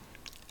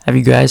Have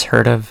you guys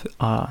heard of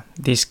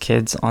these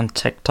kids on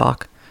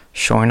TikTok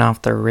showing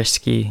off their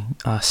risky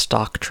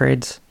stock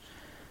trades?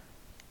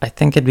 I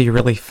think it'd be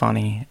really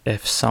funny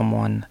if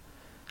someone,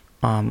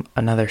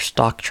 another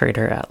stock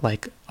trader at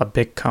like a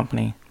big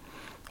company,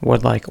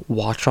 would like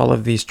watch all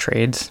of these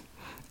trades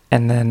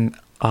and then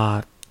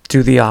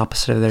do the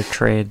opposite of their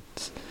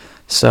trades.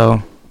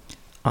 So,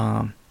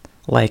 um,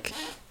 like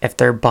if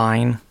they're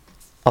buying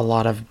a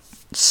lot of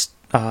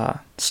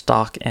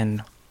stock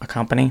in a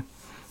company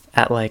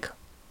at like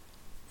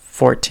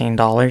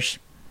 $14,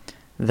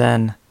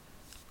 then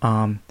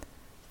um,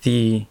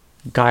 the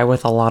guy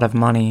with a lot of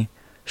money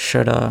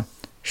should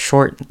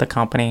short the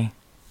company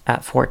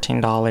at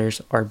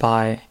 $14 or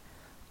buy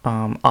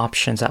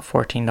options at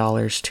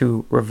 $14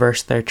 to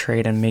reverse their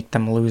trade and make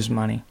them lose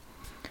money.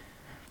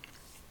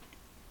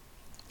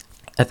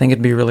 I think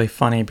it'd be really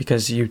funny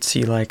because you'd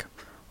see like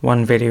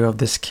one video of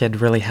this kid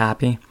really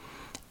happy,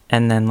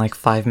 and then like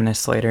 5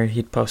 minutes later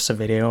he'd post a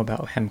video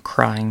about him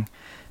crying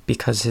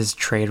because his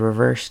trade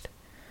reversed.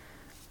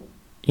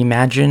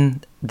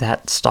 Imagine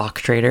that stock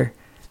trader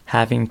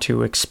having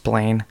to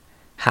explain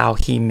how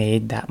he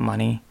made that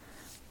money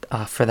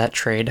for that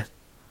trade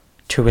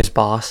to his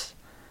boss.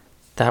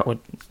 That would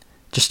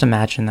just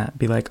imagine that.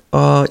 Be like,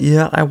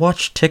 yeah, I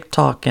watched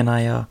TikTok and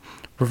I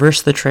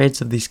reversed the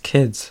trades of these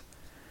kids.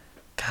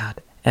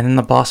 God. And then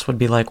the boss would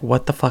be like,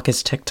 what the fuck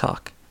is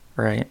TikTok?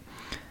 Right?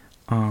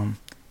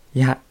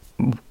 Yeah,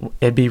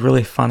 it'd be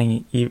really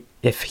funny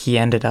if he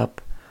ended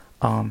up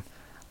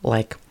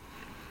like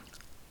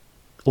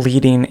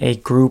leading a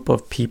group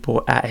of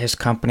people at his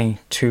company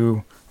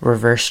to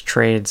reverse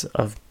trades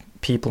of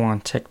people on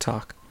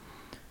TikTok.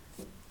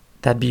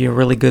 That'd be a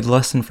really good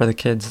lesson for the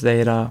kids.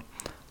 They'd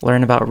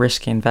learn about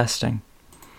risky investing.